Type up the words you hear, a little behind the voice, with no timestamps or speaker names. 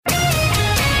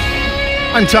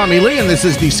I'm Tommy Lee, and this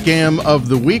is the Scam of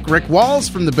the Week. Rick Walls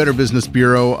from the Better Business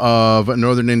Bureau of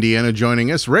Northern Indiana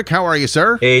joining us. Rick, how are you,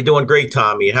 sir? Hey, doing great,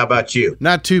 Tommy. How about you?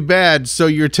 Not too bad. So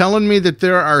you're telling me that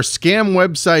there are scam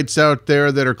websites out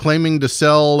there that are claiming to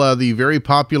sell the very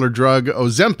popular drug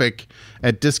Ozempic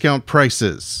at discount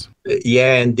prices.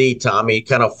 Yeah, indeed, Tommy. It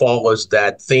kind of follows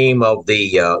that theme of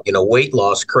the weight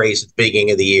loss craze at the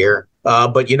beginning of the year.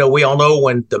 But we all know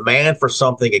when demand for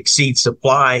something exceeds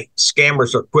supply,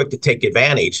 scammers are quick to take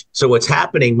advantage. So what's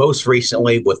happening most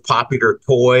recently with popular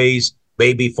toys,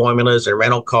 baby formulas, and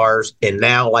rental cars, and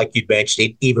now, like you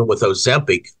mentioned, even with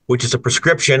Ozempic, which is a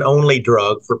prescription-only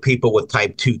drug for people with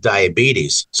type 2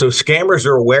 diabetes. So scammers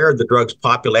are aware of the drug's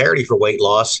popularity for weight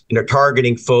loss and are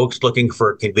targeting folks looking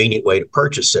for a convenient way to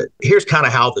purchase it. Here's kind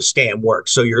of how the scam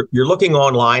works. So you're looking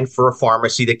online for a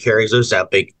pharmacy that carries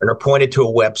Ozempic and are pointed to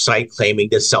a website claiming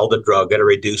to sell the drug at a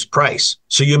reduced price.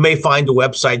 So you may find the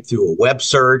website through a web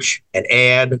search, an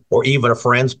ad, or even a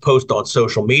friend's post on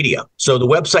social media. So the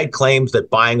website claims that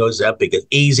buying Ozempic is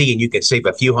easy and you can save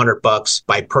a few $100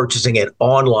 by purchasing it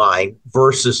online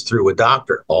versus through a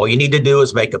doctor. All you need to do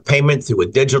is make a payment through a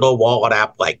digital wallet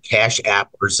app like Cash App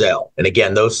or Zelle. And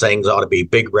again, those things ought to be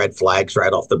big red flags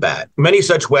right off the bat. Many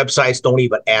such websites don't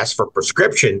even ask for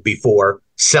prescription before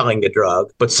selling the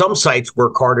drug, but some sites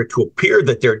work harder to appear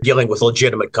that they're dealing with a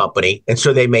legitimate company, and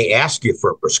so they may ask you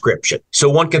for a prescription. So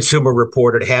one consumer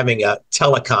reported having a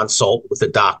teleconsult with a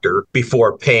doctor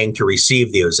before paying to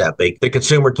receive the Ozempic. The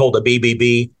consumer told the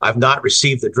BBB, "I've not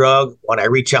received the drug. When I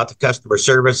reach out to customer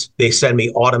service, they send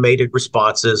me automated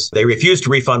responses. They refuse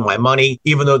to refund my money,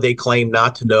 even though they claim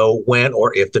not to know when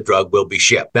or if the drug will be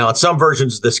shipped." Now, in some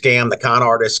versions of the scam, the con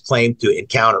artists claim to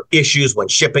encounter issues when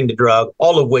shipping the drug,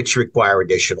 all of which require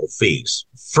additional fees.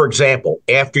 For example,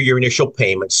 after your initial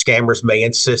payment, scammers may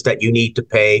insist that you need to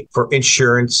pay for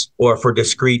insurance or for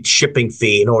discrete shipping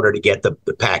fee in order to get the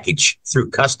package through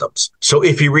customs. So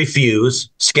if you refuse,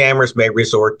 scammers may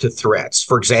resort to threats.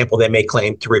 For example, they may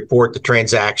claim to report the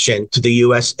transaction to the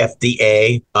U.S.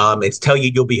 FDA and tell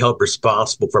you you'll be held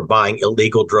responsible for buying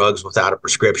illegal drugs without a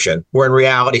prescription, where in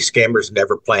reality, scammers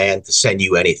never plan to send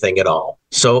you anything at all.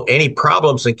 So any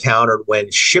problems encountered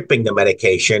when shipping the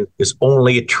medication is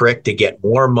only a trick to get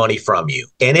more money from you.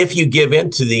 And if you give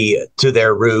in to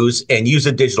their ruse and use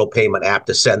a digital payment app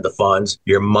to send the funds,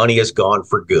 your money is gone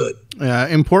for good.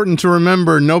 Important to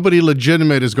remember, nobody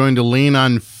legitimate is going to lean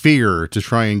on fear to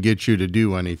try and get you to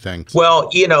do anything. Well,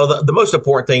 the most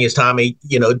important thing is, Tommy,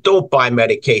 don't buy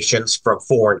medications from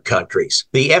foreign countries.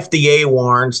 The FDA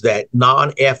warns that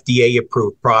non-FDA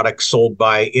approved products sold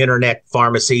by internet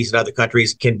pharmacies in other countries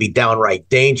can be downright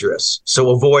dangerous. So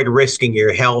avoid risking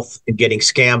your health and getting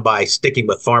scammed by sticking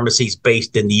with pharmacies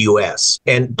based in the U.S.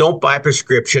 And don't buy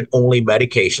prescription-only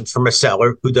medications from a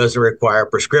seller who doesn't require a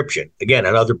prescription. Again,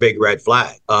 another big red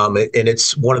flag. And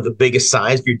it's one of the biggest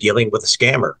signs you're dealing with a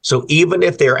scammer. So even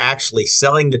if they're actually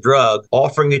selling the drug,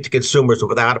 offering it to consumers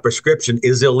without a prescription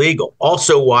is illegal.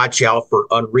 Also, watch out for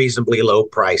unreasonably low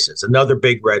prices. Another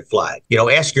big red flag.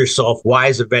 Ask yourself, why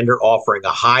is a vendor offering a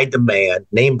high demand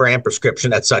name brand prescription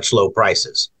at such low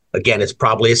prices? Again, it's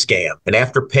probably a scam. And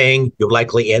after paying, you'll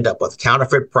likely end up with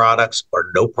counterfeit products or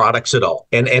no products at all.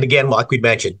 And again, like we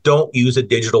mentioned, don't use a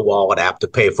digital wallet app to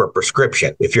pay for a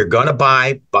prescription. If you're going to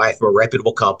buy from a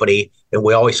reputable company. And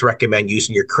we always recommend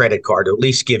using your credit card. It at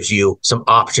least gives you some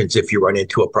options if you run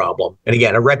into a problem. And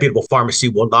again, a reputable pharmacy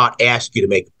will not ask you to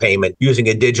make a payment using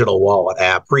a digital wallet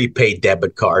app, prepaid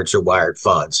debit cards, or wired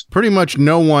funds. Pretty much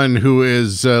no one who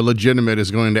is legitimate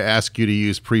is going to ask you to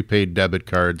use prepaid debit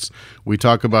cards. We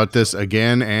talk about this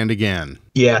again and again.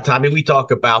 Yeah, Tommy, we talk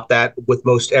about that with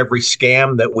most every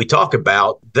scam that we talk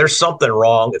about. There's something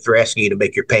wrong if they're asking you to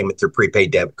make your payment through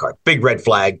prepaid debit card. Big red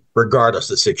flag, regardless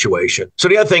of the situation. So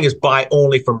the other thing is buy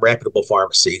only from reputable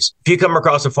pharmacies. If you come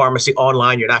across a pharmacy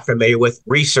online you're not familiar with,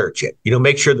 research it.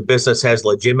 Make sure the business has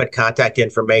legitimate contact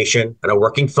information and a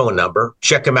working phone number.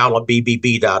 Check them out on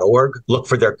bbb.org. Look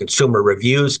for their consumer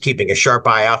reviews, keeping a sharp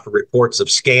eye out for reports of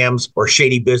scams or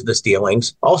shady business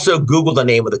dealings. Also, Google the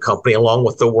name of the company along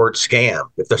with the word scam.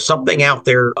 If there's something out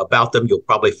there about them, you'll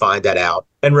probably find that out.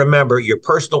 And remember, your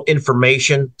personal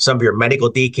information, some of your medical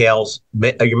details,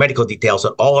 and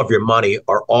all of your money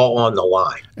are all on the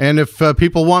line. And if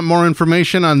people want more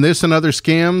information on this and other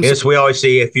scams? Yes, we always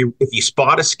say if you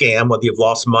spot a scam, whether you've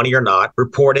lost money or not,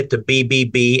 report it to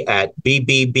BBB at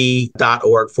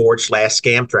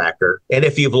bbb.org/scam tracker. And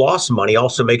if you've lost money,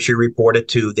 also make sure you report it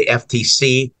to the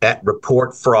FTC at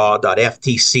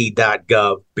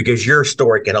reportfraud.ftc.gov. because your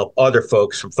story can help other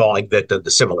folks from falling victim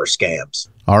to similar scams.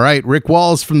 All right. Rick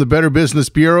Walls from the Better Business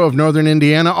Bureau of Northern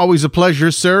Indiana. Always a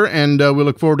pleasure, sir. And we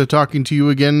look forward to talking to you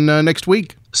again next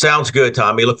week. Sounds good,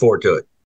 Tommy. Look forward to it.